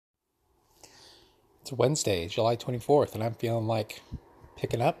It's Wednesday, July 24th, and I'm feeling like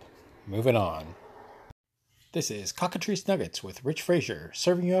picking up, moving on. This is Cockatrice Nuggets with Rich Frazier,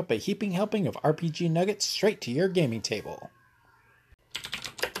 serving you up a heaping helping of RPG nuggets straight to your gaming table.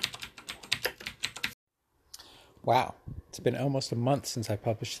 Wow, it's been almost a month since I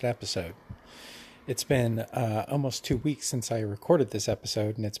published an episode. It's been almost 2 weeks since I recorded this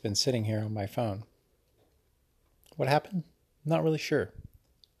episode, and it's been sitting here on my phone. What happened? Not really sure.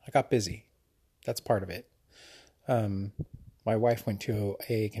 I got busy. That's part of it. My wife went to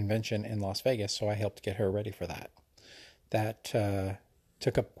a convention in Las Vegas, so I helped get her ready for that. That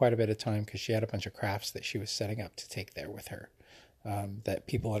took up quite a bit of time because she had a bunch of crafts that she was setting up to take there with her that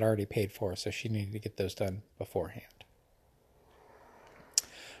people had already paid for, so she needed to get those done beforehand.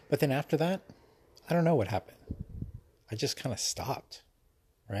 But then after that, I don't know what happened. I just kind of stopped,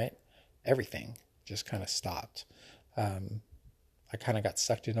 right? Everything just kind of stopped. I kind of got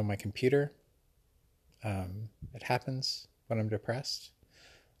sucked into my computer. It happens when I'm depressed.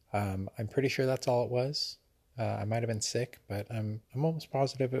 I'm pretty sure that's all it was. I might have been sick, but I'm almost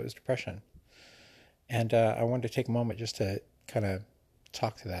positive it was depression. And I wanted to take a moment just to kind of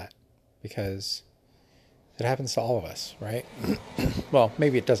talk to that, because it happens to all of us, right? Well,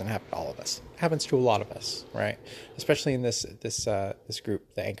 maybe it doesn't happen to all of us. It happens to a lot of us, right? Especially in this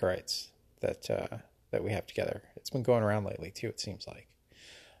group, the Anchorites that we have together. It's been going around lately too, it seems like.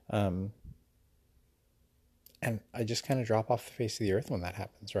 And I just kind of drop off the face of the earth when that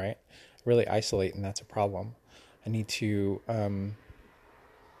happens, right? I really isolate, and that's a problem. I need to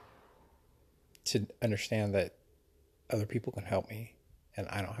understand that other people can help me, and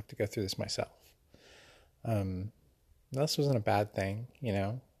I don't have to go through this myself. This wasn't a bad thing, you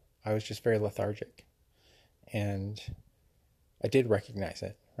know. I was just very lethargic, and I did recognize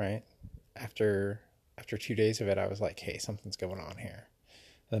it, right? After 2 days of it, I was like, hey, something's going on here.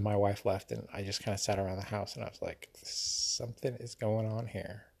 Then my wife left, and I just kind of sat around the house, and I was like, something is going on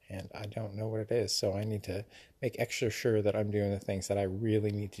here, and I don't know what it is. So I need to make extra sure that I'm doing the things that I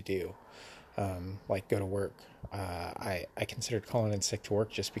really need to do, like go to work. I considered calling in sick to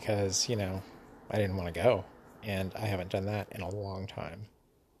work just because, you know, I didn't want to go, and I haven't done that in a long time.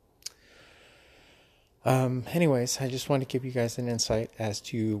 Anyways, I just wanted to give you guys an insight as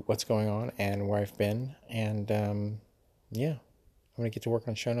to what's going on and where I've been, and yeah. I'm going to get to work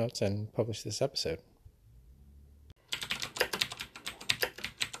on show notes and publish this episode.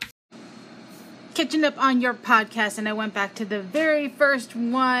 Catching up on your podcast, and I went back to the very first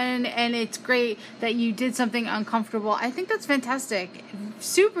one, and it's great that you did something uncomfortable. I think that's fantastic.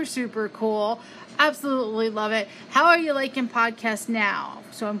 Super, super cool. Absolutely love it. How are you liking podcasts now?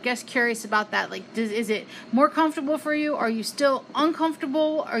 So I'm just curious about that. Like, is it more comfortable for you? Are you still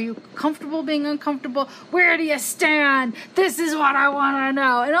uncomfortable? Are you comfortable being uncomfortable? Where do you stand? This is what I want to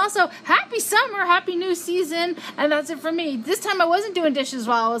know. And also, happy summer, happy new season. And that's it for me. This time I wasn't doing dishes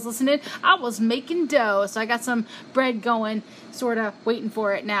while I was listening. I was making dough. So I got some bread going, sort of waiting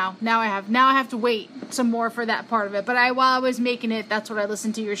for it now. Now I have to wait some more for that part of it. But while I was making it, that's what I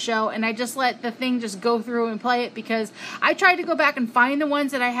listened to your show. And I just let the thing just go through and play it, because I tried to go back and find the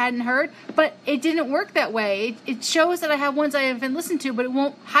ones that I hadn't heard, but it didn't work that way. It shows that I have ones I haven't listened to, but it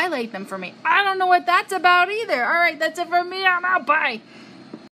won't highlight them for me. I don't know what that's about either. All right, that's it for me. I'm out. Bye.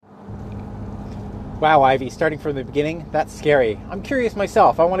 Wow, Ivy, starting from the beginning, that's scary. I'm curious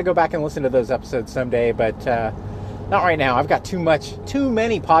myself. I want to go back and listen to those episodes someday, but not right now. I've got too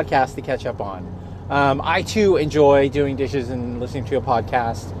many podcasts to catch up on. I too enjoy doing dishes and listening to a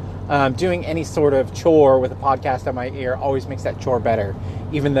podcast. Doing any sort of chore with a podcast on my ear always makes that chore better,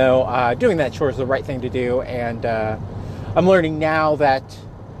 even though doing that chore is the right thing to do. And I'm learning now that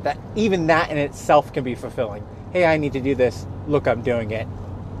even that in itself can be fulfilling. Hey, I need to do this. Look, I'm doing it.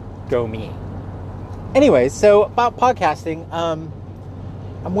 Go me. Anyways, so about podcasting,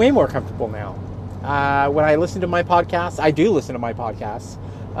 I'm way more comfortable now. When I listen to my podcasts, I do listen to my podcasts.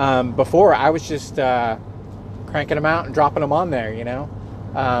 Before, I was just cranking them out and dropping them on there, you know.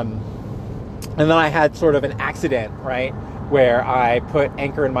 And then I had sort of an accident, right, where I put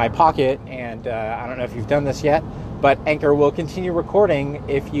Anchor in my pocket, and I don't know if you've done this yet, but Anchor will continue recording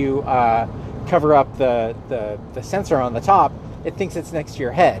if you cover up the sensor on the top. It thinks it's next to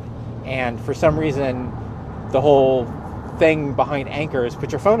your head, and for some reason the whole thing behind Anchor is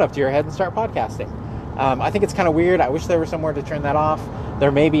put your phone up to your head and start podcasting. I think it's kind of weird. I wish there was somewhere to turn that off. There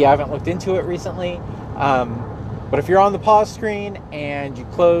may be. I haven't looked into it recently. But if you're on the pause screen and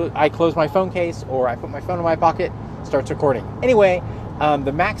I close my phone case, or I put my phone in my pocket, it starts recording. Anyway,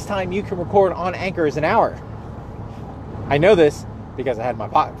 the max time you can record on Anchor is an hour. I know this because I had my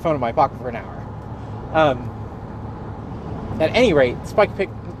phone in my pocket for an hour. At any rate, Spike Pick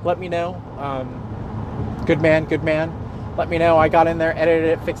let me know. good man, good man. Let me know. I got in there, edited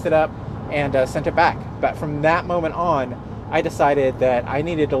it, fixed it up, and sent it back. But from that moment on, I decided that I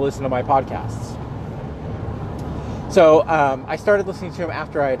needed to listen to my podcasts. So I started listening to them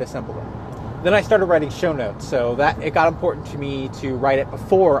after I had assembled them. Then I started writing show notes, so that it got important to me to write it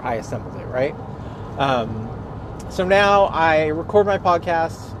before I assembled it, right? So now I record my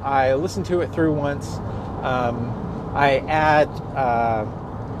podcast, I listen to it through once, I add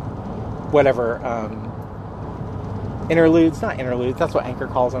interludes, not interludes, that's what Anchor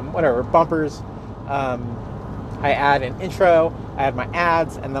calls them, whatever, bumpers. I add an intro, I add my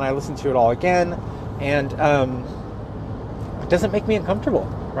ads, and then I listen to it all again, and it doesn't make me uncomfortable,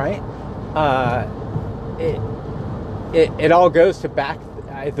 right? It all goes to back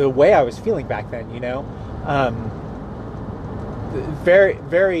the way I was feeling back then, you know. Very,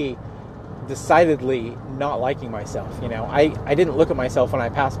 very decidedly not liking myself. You know, I didn't look at myself when I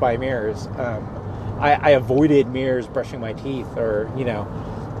passed by mirrors. I avoided mirrors brushing my teeth, or, you know,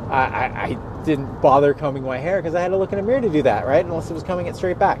 I didn't bother combing my hair because I had to look in a mirror to do that, right? Unless it was combing it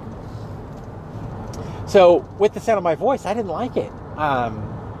straight back. So with the sound of my voice, I didn't like it.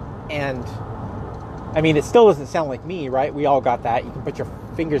 And I mean, it still doesn't sound like me, right? We all got that. You can put your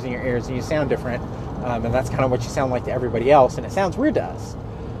fingers in your ears and you sound different. And that's kind of what you sound like to everybody else. And it sounds weird to us.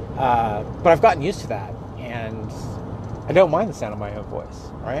 But I've gotten used to that. And I don't mind the sound of my own voice,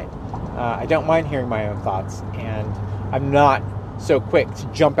 right? I don't mind hearing my own thoughts. And I'm not so quick to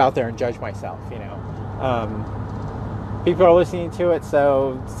jump out there and judge myself, you know. People are listening to it,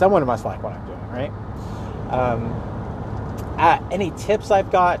 so someone must like what I'm doing, right? Any tips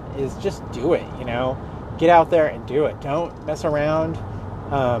I've got is just do it, you know. Get out there and do it. Don't mess around.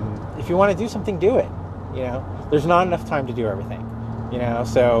 If you want to do something, do it. You know, there's not enough time to do everything, you know.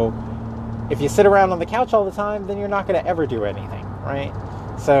 So if you sit around on the couch all the time, then you're not going to ever do anything, right?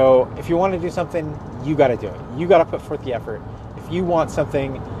 So if you want to do something, you got to do it. You got to put forth the effort. If you want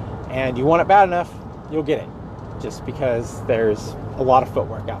something and you want it bad enough, you'll get it, just because there's a lot of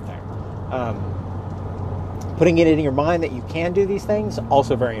footwork out there. Putting it in your mind that you can do these things,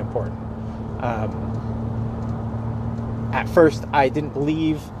 also very important. At first, I didn't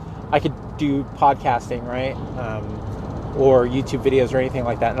believe I could do podcasting, right? Or YouTube videos or anything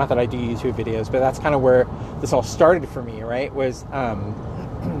like that. Not that I do YouTube videos, but that's kind of where this all started for me, right? Was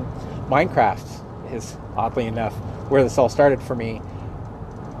Minecraft is, oddly enough, where this all started for me,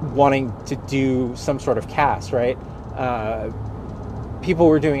 wanting to do some sort of cast, right? People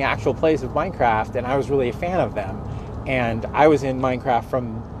were doing actual plays of Minecraft, and I was really a fan of them. And I was in Minecraft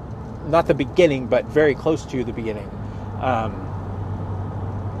from, not the beginning, but very close to the beginning.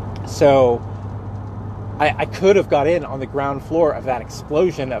 So I could have got in on the ground floor of that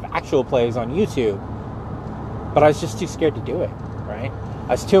explosion of actual plays on YouTube, but I was just too scared to do it, right?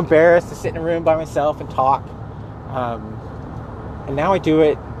 I was too embarrassed to sit in a room by myself and talk. And now I do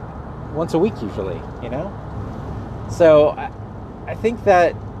it once a week usually, you know? So I think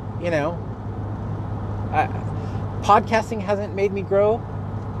that, you know, podcasting hasn't made me grow,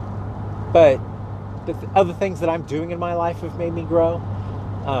 but the other things that I'm doing in my life have made me grow.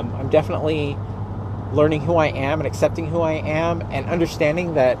 I'm definitely learning who I am and accepting who I am, and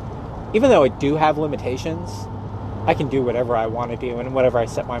understanding that even though I do have limitations, I can do whatever I want to do and whatever I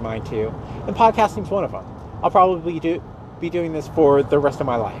set my mind to. And podcasting is one of them. I'll probably be doing this for the rest of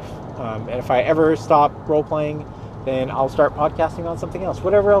my life. And if I ever stop role-playing, then I'll start podcasting on something else,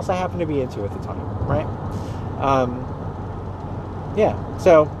 whatever else I happen to be into at the time, right? Yeah,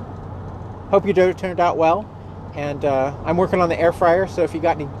 so hope your dough turned out well. And I'm working on the air fryer, so if you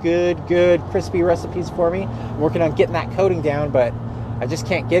got any good crispy recipes for me, I'm working on getting that coating down, but I just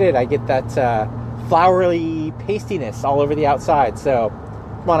can't get it. I get that floury pastiness all over the outside. So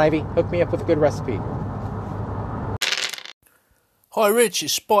come on, Ivy, hook me up with a good recipe. Hi Rich,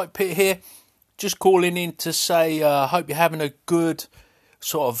 it's Spike Pit here. Just calling in to say hope you're having a good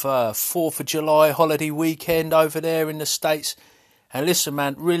sort of 4th of July holiday weekend over there in the States. And listen,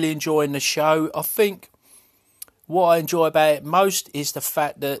 man, really enjoying the show. I think what I enjoy about it most is the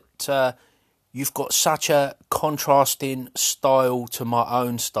fact that you've got such a contrasting style to my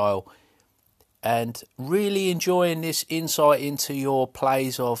own style. And really enjoying this insight into your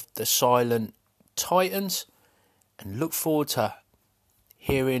plays of the Silent Titans. And look forward to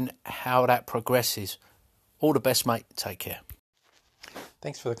hearing how that progresses. All the best, mate. Take care.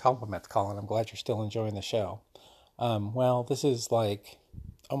 Thanks for the compliment, Colin. I'm glad you're still enjoying the show. Well, this is like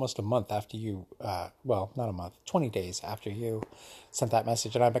almost a month after you, well, not a month, 20 days after you sent that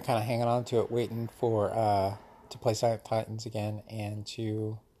message, and I've been kind of hanging on to it, waiting for, to play Silent Titans again, and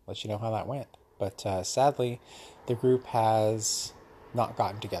to let you know how that went. But, sadly, the group has not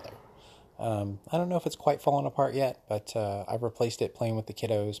gotten together. I don't know if it's quite fallen apart yet, but I've replaced it playing with the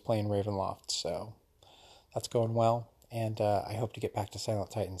kiddos, playing Ravenloft, so that's going well. And I hope to get back to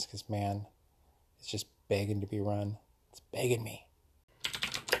Silent Titans, because, man, it's just begging to be run. It's begging me.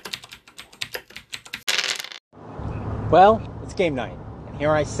 Well, it's game night, and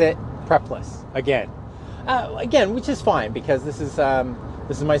here I sit, prepless, again, which is fine, because this is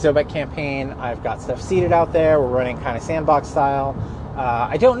my Zobek campaign. I've got stuff seeded out there. We're running kind of sandbox style.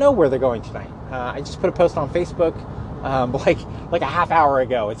 I don't know where they're going tonight. I just put a post on Facebook like a half hour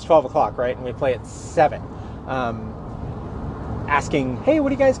ago. It's 12 o'clock, right? And we play at 7. Asking, hey, what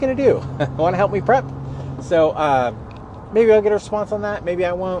are you guys going to do? Want to help me prep? So maybe I'll get a response on that. Maybe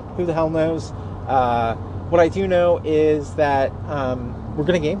I won't. Who the hell knows? What I do know is that we're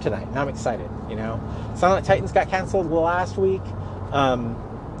going to game tonight, and I'm excited. Silent Titans got canceled last week.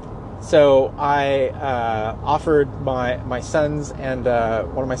 So I offered my sons and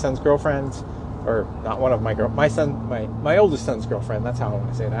one of my son's girlfriends, or not one of my oldest son's girlfriend. That's how I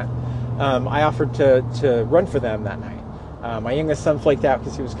want to say that. I offered to run for them that night. My youngest son flaked out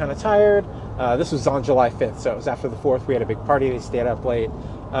because he was kind of tired. This was on July 5th, so it was after the 4th. We had a big party. They stayed up late.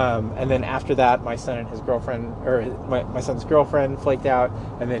 And then after that, my son and his girlfriend, or my son's girlfriend, flaked out.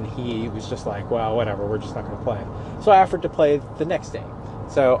 And then he was just like, well, whatever, we're just not going to play. So I offered to play the next day.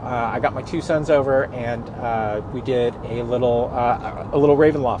 So I got my 2 sons over, and we did a little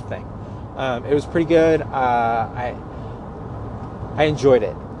Ravenloft thing. It was pretty good. I enjoyed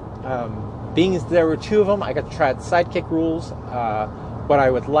it. Being as there were 2 of them, I got to try the sidekick rules. What I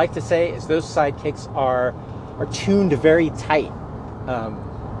would like to say is those sidekicks are tuned very tight.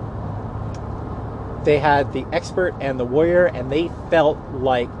 They had the expert and the warrior, and they felt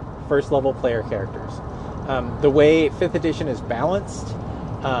like first level player characters. The way 5th edition is balanced,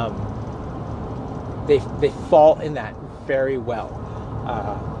 they fall in that very well.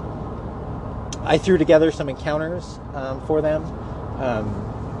 I threw together some encounters for them,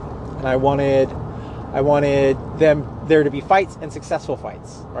 and I wanted there to be fights and successful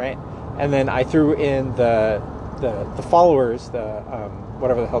fights, right? And then I threw in the followers,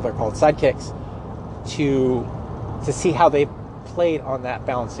 whatever the hell they're called, sidekicks, to see how they played on that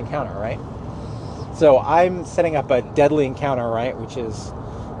balanced encounter, right? So I'm setting up a deadly encounter, right, which is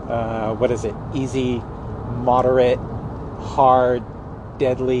what is it? Easy, moderate, hard,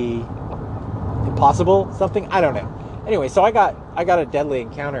 deadly, impossible, something? I don't know. Anyway, so I got a deadly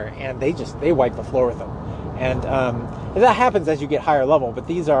encounter, and they wipe the floor with them. And that happens as you get higher level, but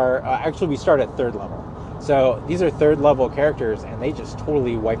these are actually, we start at 3rd level. So these are 3rd level characters, and they just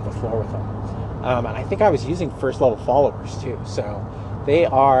totally wipe the floor with them. And I think I was using 1st level followers too. So they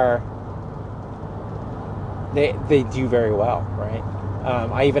do very well, right?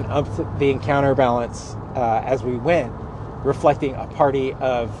 I even upped the encounter balance as we went, reflecting a party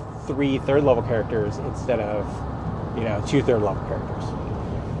of 3 3rd level characters instead of 2 3rd level characters.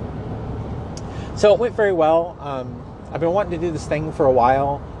 So it went very well. I've been wanting to do this thing for a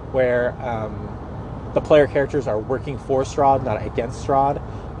while where the player characters are working for Strahd, not against Strahd,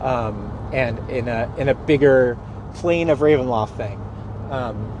 and in a bigger plane of Ravenloft thing.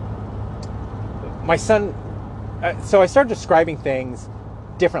 My son, so I started describing things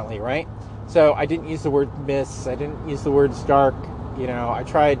differently, right? So I didn't use the word mists, I didn't use the words dark. I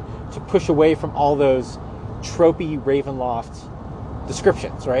tried to push away from all those tropey Ravenloft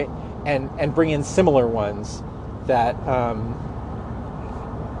descriptions, right? And bring in similar ones that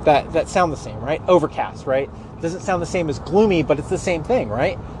that sound the same, right? Overcast, right? Doesn't sound the same as gloomy, but it's the same thing,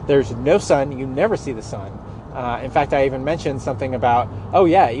 right? There's no sun, you never see the sun. In fact, I even mentioned something about, oh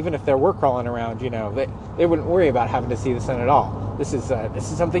yeah, even if there were crawling around, they wouldn't worry about having to see the sun at all. This is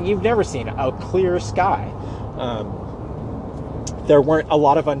something you've never seen, a clear sky. There weren't a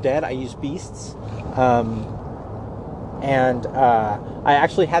lot of undead. I used beasts. And I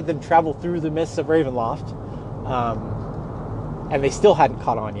actually had them travel through the mists of Ravenloft. And they still hadn't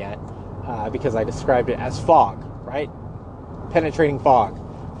caught on yet, because I described it as fog, right? Penetrating fog.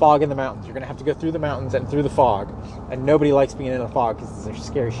 Fog in the mountains. You're going to have to go through the mountains and through the fog. And nobody likes being in the fog because there's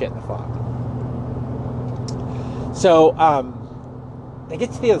scary shit in the fog. So they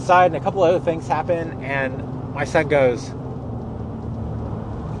get to the other side, and a couple other things happen, and my son goes,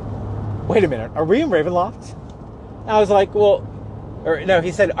 wait a minute, are we in Ravenloft? And I was like, well, or no,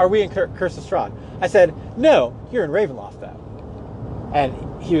 he said, are we in Curse of Strahd? I said, no, you're in Ravenloft, though.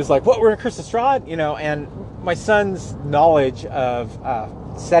 And he was like, what, we're in Curse of Strahd? And my son's knowledge of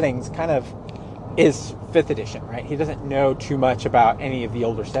settings kind of is 5th edition, right? He doesn't know too much about any of the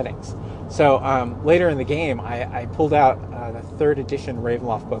older settings. So later in the game, I pulled out the 3rd edition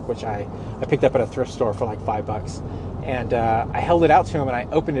Ravenloft book, which I picked up at a thrift store for like $5. And I held it out to him, and I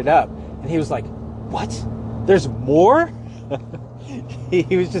opened it up, And he was like, what? There's more?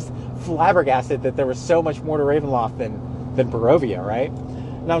 He was just flabbergasted that there was so much more to Ravenloft than Barovia, right?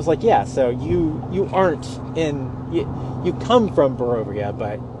 And I was like, yeah, so you aren't you come from Barovia,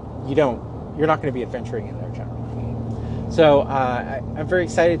 but you're not going to be adventuring in there generally. So I'm very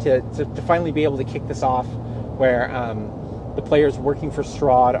excited to finally be able to kick this off, where the players working for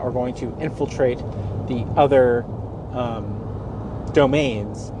Strahd are going to infiltrate the other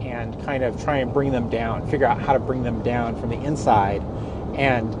domains and kind of try and bring them down, figure out how to bring them down from the inside.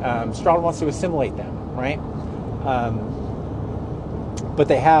 And Strahd wants to assimilate them, right? But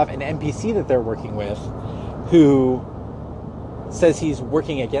they have an NPC that they're working with who says he's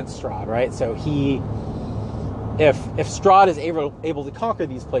working against Strahd, right? So if Strahd is able to conquer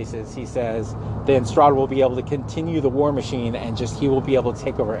these places, he says, then Strahd will be able to continue the war machine, and he will be able to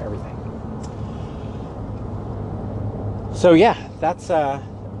take over everything. So yeah, that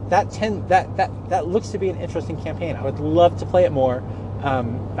looks to be an interesting campaign. I would love to play it more. I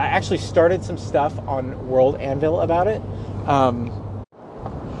actually started some stuff on World Anvil about it. I'm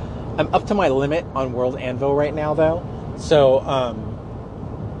up to my limit on World Anvil right now, though. So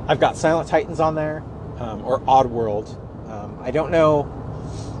I've got Silent Titans on there, or Oddworld. I don't know.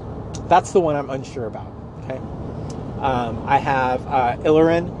 That's the one I'm unsure about. Okay. I have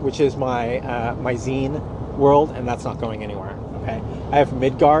Illirin, which is my zine world, and that's not going anywhere. Okay. I have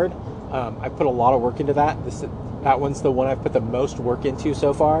Midgard. I put a lot of work into that. That one's the one I've put the most work into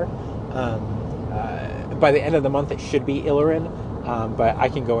so far. By the end of the month, it should be Illirin, but I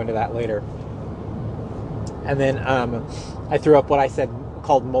can go into that later. And then I threw up what I said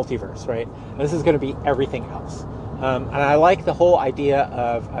called multiverse, right? And this is going to be everything else. And I like the whole idea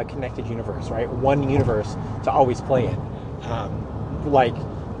of a connected universe, right? One universe to always play in, like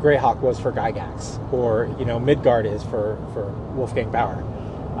Greyhawk was for Gygax, or Midgard is for Wolfgang Bauer.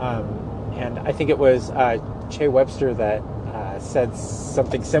 And I think it was Che Webster that said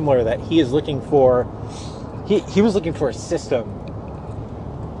something similar, that he is looking for. He was looking for a system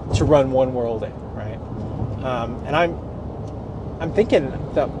to run one world in, right? And I'm thinking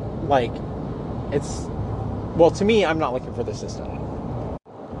that, like, to me, I'm not looking for the system.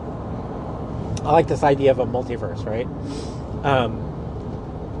 I like this idea of a multiverse, right? I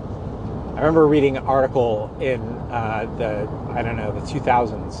remember reading an article in the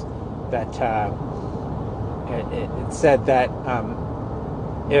 2000s that it said that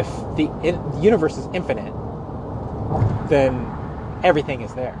if the universe is infinite, then everything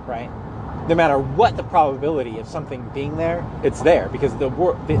is there, right? No matter what the probability of something being there, it's there, because the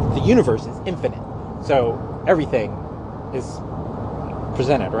universe is infinite. So everything is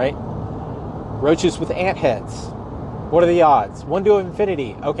presented, right? Roaches with ant heads. What are the odds? 1 to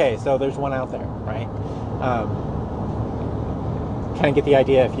infinity. Okay, so there's one out there, right? Kind of get the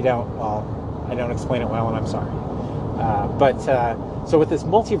idea. If you don't, well, I don't explain it well, and I'm sorry. So with this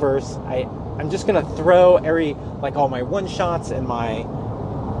multiverse, I'm just gonna throw all my one shots and my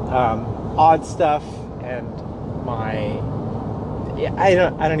odd stuff and my I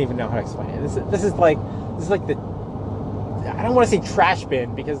don't even know how to explain it. This is like the, I don't want to say trash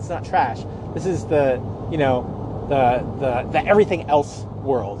bin, because it's not trash. This is the the everything else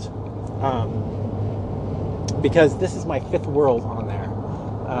world, because this is my 5th world on there.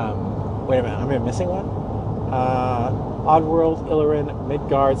 Wait a minute, am I missing one? Oddworld, Illirin,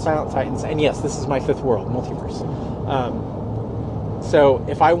 Midgard, Silent Titans, and yes, this is my 5th world, multiverse. So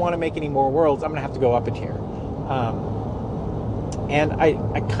if I want to make any more worlds, I'm going to have to go up a tier. And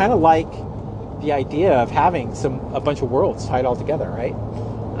I kind of like the idea of having a bunch of worlds tied all together, right?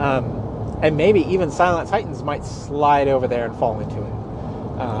 And maybe even Silent Titans might slide over there and fall into it,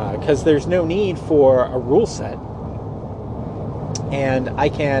 because there's no need for a rule set, and I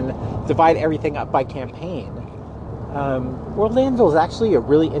can divide everything up by campaign. World Anvil is actually a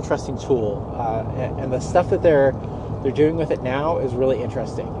really interesting tool, and the stuff that they're doing with it now is really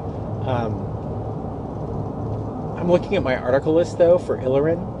interesting. I'm looking at my article list, though, for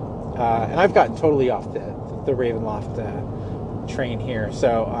Illirin, and I've gotten totally off the Ravenloft train here,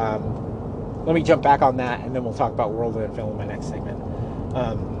 so let me jump back on that, and then we'll talk about World Anvil in my next segment.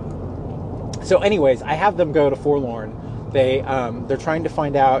 So anyways, I have them go to Forlorn. They're trying to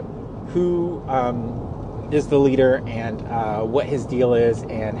find out who is the leader, and what his deal is,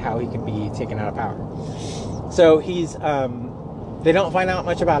 and how he can be taken out of power. So he's they don't find out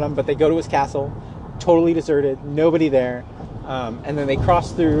much about him, but they go to his castle, totally deserted, nobody there, and then they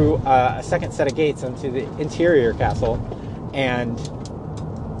cross through a second set of gates into the interior castle, and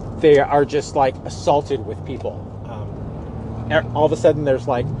they are just like assaulted with people. All of a sudden there's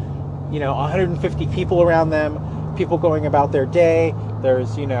 150 people around them, people going about their day,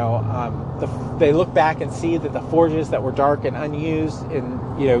 There's, they look back and see that the forges that were dark and unused in,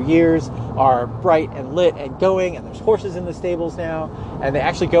 years are bright and lit and going, and there's horses in the stables now, and they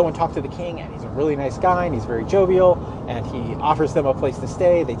actually go and talk to the king, and he's a really nice guy, and he's very jovial, and he offers them a place to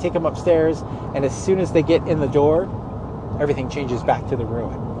stay. They take him upstairs, and as soon as they get in the door, everything changes back to the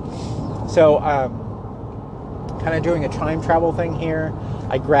ruin. So, kind of doing a time travel thing here.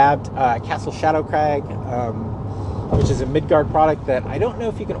 I grabbed Castle Shadowcrag, which is a Midgard product that I don't know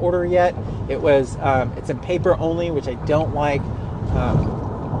if you can order yet. It's in paper only, which I don't like.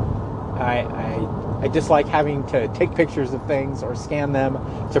 I dislike having to take pictures of things or scan them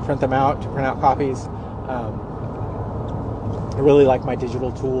to print out copies. I really like my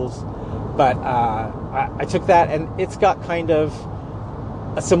digital tools, but I took that, and it's got kind of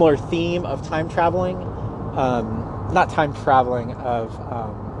a similar theme of time traveling. Not time traveling, of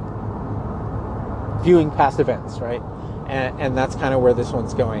viewing past events, right? And that's kind of where this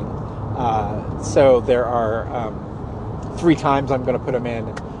one's going. So there are 3 times I'm going to put them in,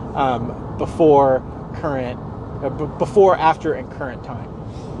 before, after, and current time.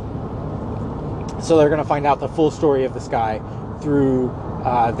 So they're going to find out the full story of this guy through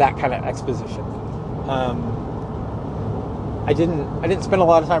that kind of exposition. I didn't spend a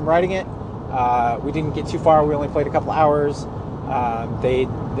lot of time writing it. We didn't get too far. We only played a couple hours. They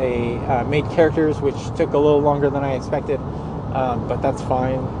made characters, which took a little longer than I expected, but that's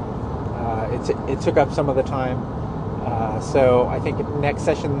fine. It took up some of the time. So I think next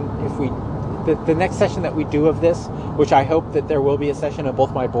session, the next session that we do of this, which I hope that there will be a session, and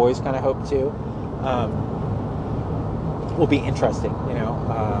both my boys kind of hope to, will be interesting.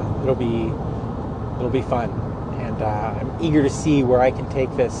 It'll be fun, and I'm eager to see where I can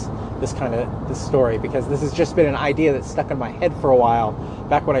take this story, because this has just been an idea that's stuck in my head for a while.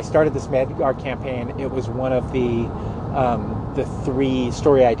 Back when I started this Midgard campaign, it was one of the 3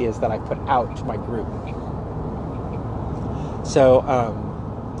 story ideas that I put out to my group. So,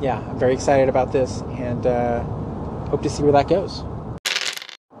 I'm very excited about this, and hope to see where that goes.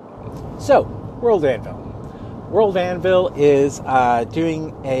 So, World Anvil. World Anvil is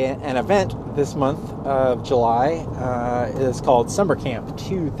doing an event this month of July. It is called Summer Camp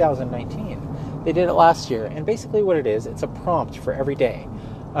 2019. They did it last year, and basically what it is, it's a prompt for every day.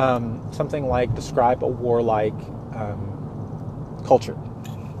 Something like describe a warlike culture.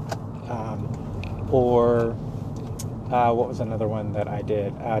 Or what was another one that I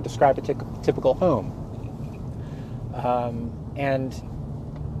did? Describe a typical home. And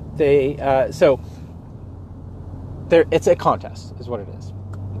they, it's a contest, is what it is.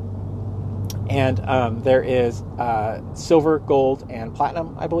 And there is silver, gold, and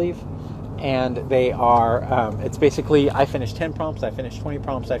platinum, I believe. And they are, it's basically, I finished 10 prompts, I finished 20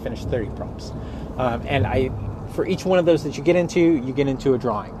 prompts, I finished 30 prompts. And for each one of those that you get into a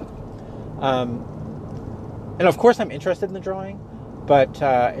drawing. And of course I'm interested in the drawing, but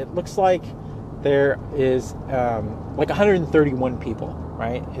it looks like there is like 131 people,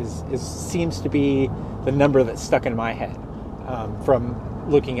 right? Seems to be the number that's stuck in my head from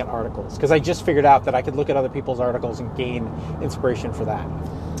looking at articles, because I just figured out that I could look at other people's articles and gain inspiration for that,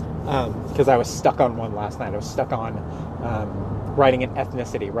 because I was stuck on one last night. I was stuck on writing an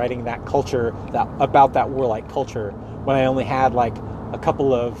ethnicity, writing that culture, about that warlike culture, when I only had like a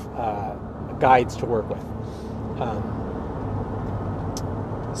couple of guides to work with.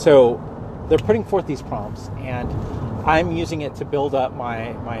 So they're putting forth these prompts, and I'm using it to build up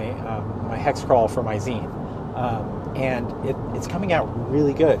my hex crawl for my zine. And it's coming out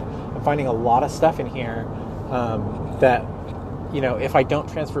really good. I'm finding a lot of stuff in here that, if I don't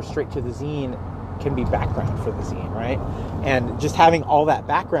transfer straight to the zine, can be background for the zine, right? And just having all that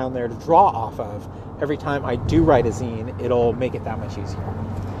background there to draw off of every time I do write a zine, it'll make it that much easier.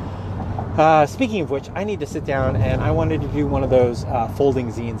 Speaking of which, I need to sit down, and I wanted to do one of those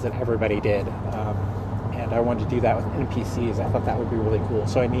folding zines that everybody did. And I wanted to do that with NPCs. I thought that would be really cool.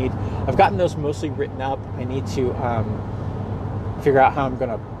 So I've gotten those mostly written up. I need to figure out how I'm going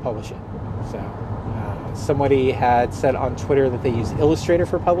to publish it. So somebody had said on Twitter that they use Illustrator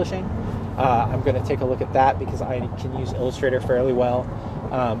for publishing. I'm going to take a look at that, because I can use Illustrator fairly well.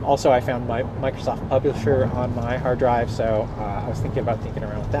 Also, I found my Microsoft Publisher on my hard drive, so I was thinking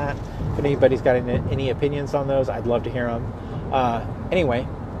around with that. If anybody's got any opinions on those, I'd love to hear them. Anyway,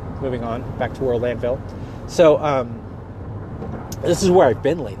 moving on, back to World Anvil. So, this is where I've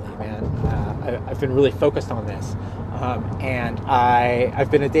been lately, man. I've been really focused on this. And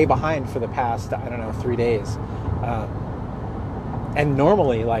I've been a day behind for the past, 3 days. And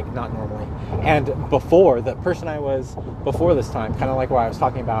normally, not normally, and before, the person I was before this time, kind of like what I was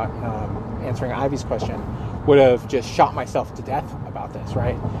talking about, answering Ivy's question, would have just shot myself to death about this,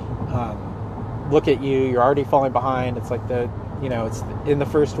 right? Look at you, you're already falling behind. It's like it's in the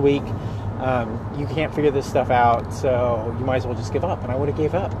first week. You can't figure this stuff out, so you might as well just give up. And I would have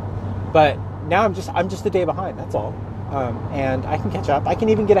gave up. But now I'm just a day behind, that's all. And I can catch up. I can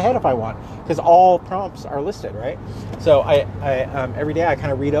even get ahead if I want, because all prompts are listed, right? So I every day I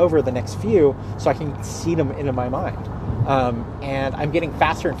kind of read over the next few so I can seed them into my mind. And I'm getting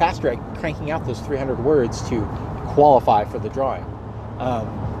faster and faster at cranking out those 300 words to qualify for the drawing.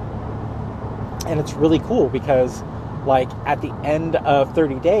 And it's really cool because, like, at the end of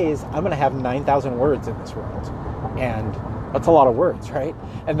 30 days, I'm going to have 9,000 words in this world. And that's a lot of words, right?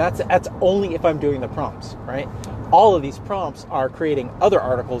 And that's only if I'm doing the prompts, right? All of these prompts are creating other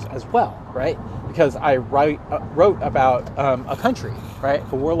articles as well, right? Because I wrote about a country, right?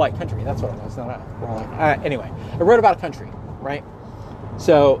 A warlike country. That's what it was, not a warlike. Anyway, I wrote about a country, right?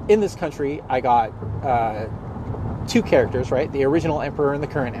 So in this country, I got two characters, right? The original emperor and the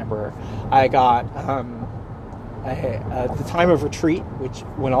current emperor. I got the time of retreat, which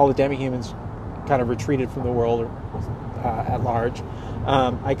when all the demi-humans kind of retreated from the world at large.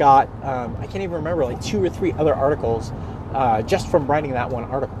 I got, I can't even remember, like 2 or 3 other articles just from writing that one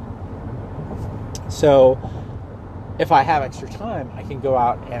article. So if I have extra time, I can go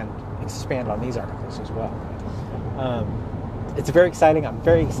out and expand on these articles as well. It's very exciting. I'm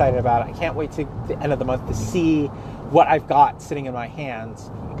very excited about it. I can't wait to the end of the month to see what I've got sitting in my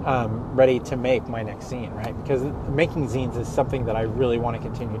hands, ready to make my next zine, right? Because making zines is something that I really want to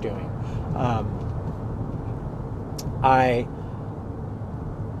continue doing. I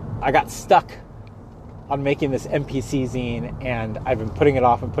got stuck on making this NPC zine, and I've been putting it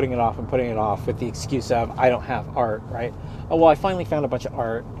off and putting it off and putting it off with the excuse of I don't have art, right? Oh, well, I finally found a bunch of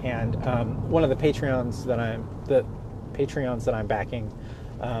art, and one of the Patreons that I'm backing,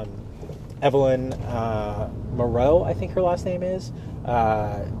 Evelyn Moreau, I think her last name is.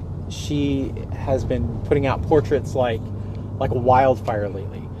 She has been putting out portraits like a wildfire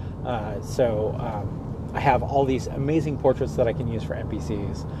lately. So I have all these amazing portraits that I can use for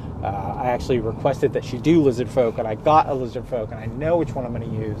NPCs. I actually requested that she do lizard folk, and I got a lizard folk, and I know which one I'm going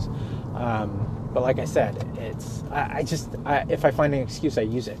to use. But like I said, if I find an excuse, I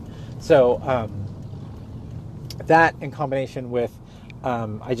use it. So that in combination with,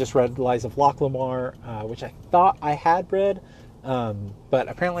 I just read Lies of Locke Lamar, which I thought I had read, but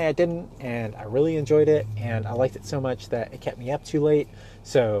apparently I didn't, and I really enjoyed it, and I liked it so much that it kept me up too late.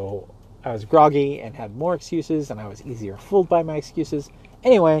 So I was groggy and had more excuses, and I was easier fooled by my excuses.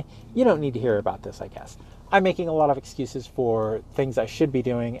 Anyway, you don't need to hear about this, I guess. I'm making a lot of excuses for things I should be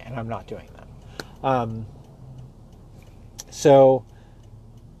doing, and I'm not doing them. So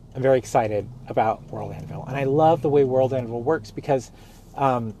I'm very excited about World Anvil. And I love the way World Anvil works because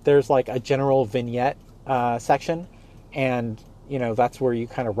there's like a general vignette section, and that's where you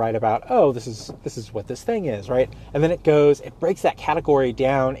kind of write about, oh, this is what this thing is, right? And then it breaks that category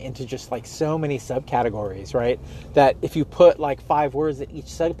down into just like so many subcategories, right? That if you put like 5 words in each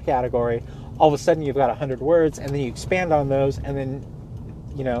subcategory, all of a sudden you've got 100 words, and then you expand on those, and then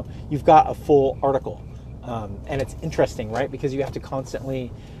you've got a full article. And it's interesting, right? Because you have to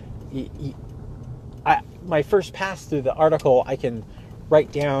constantly, my first pass through the article, I can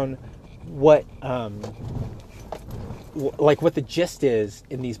write down what the gist is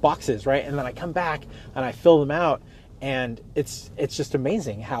in these boxes, right? And then I come back and I fill them out, and it's just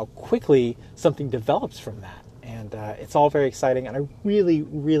amazing how quickly something develops from that. And it's all very exciting, and I really,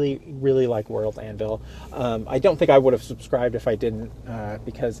 really, really like World Anvil. I don't think I would have subscribed if I didn't,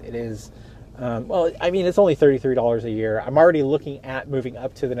 because it is, it's only $33 a year. I'm already looking at moving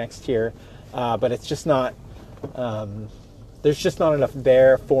up to the next tier, but it's just not, there's just not enough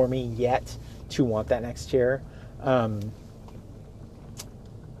there for me yet to want that next tier.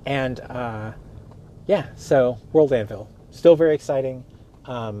 So World Anvil, still very exciting,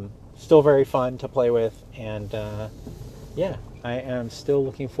 still very fun to play with, and I am still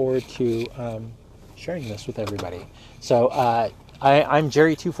looking forward to sharing this with everybody. So I'm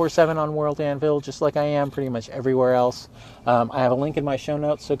Jerry247 on World Anvil, just like I am pretty much everywhere else. I have a link in my show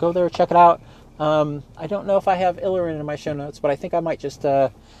notes, so go there, check it out. I don't know if I have Illarin in my show notes, but I think I might just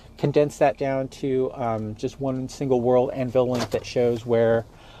condense that down to just one single World Anvil link that shows where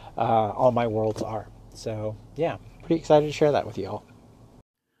all my worlds are. So, yeah, pretty excited to share that with you all.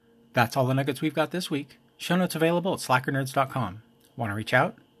 That's all the nuggets we've got this week. Show notes available at slackernerds.com. Want to reach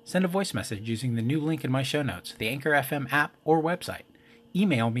out? Send a voice message using the new link in my show notes, the Anchor FM app, or website.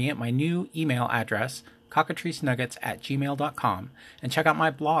 Email me at my new email address, cockatricenuggets@gmail.com, and check out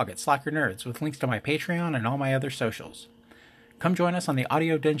my blog at Slacker Nerds with links to my Patreon and all my other socials. come join us on the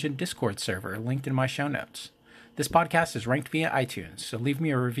Audio Dungeon Discord server linked in my show notes. This podcast is ranked via iTunes, so leave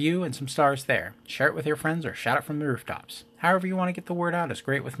me a review and some stars there. Share it with your friends or shout it from the rooftops. However you want to get the word out is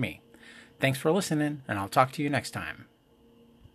great with me. Thanks for listening, and I'll talk to you next time.